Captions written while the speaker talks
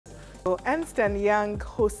So Ernst & Young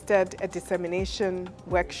hosted a dissemination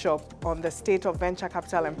workshop on the state of venture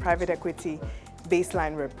capital and private equity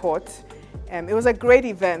baseline report. It was a great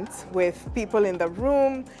event with people in the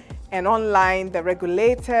room and online, the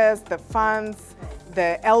regulators, the funds,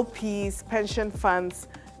 the LPs, pension funds.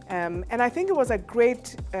 And I think it was a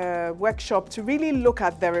great workshop to really look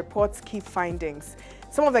at the report's key findings.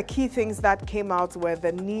 Some of the key things that came out were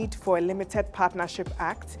the need for a Limited Partnership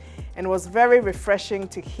Act, and it was very refreshing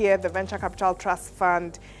to hear the Venture Capital Trust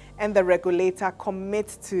Fund and the regulator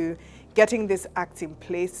commit to getting this act in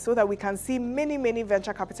place so that we can see many, many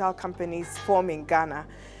venture capital companies form in Ghana.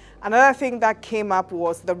 Another thing that came up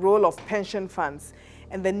was the role of pension funds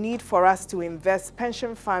and the need for us to invest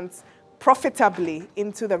pension funds profitably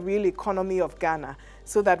into the real economy of Ghana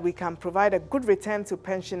so that we can provide a good return to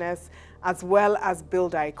pensioners as well as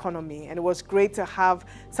build our economy. And it was great to have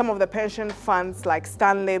some of the pension funds like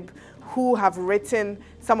Stanlib who have written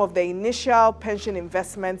some of the initial pension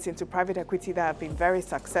investments into private equity that have been very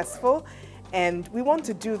successful. And we want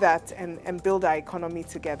to do that and build our economy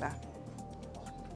together.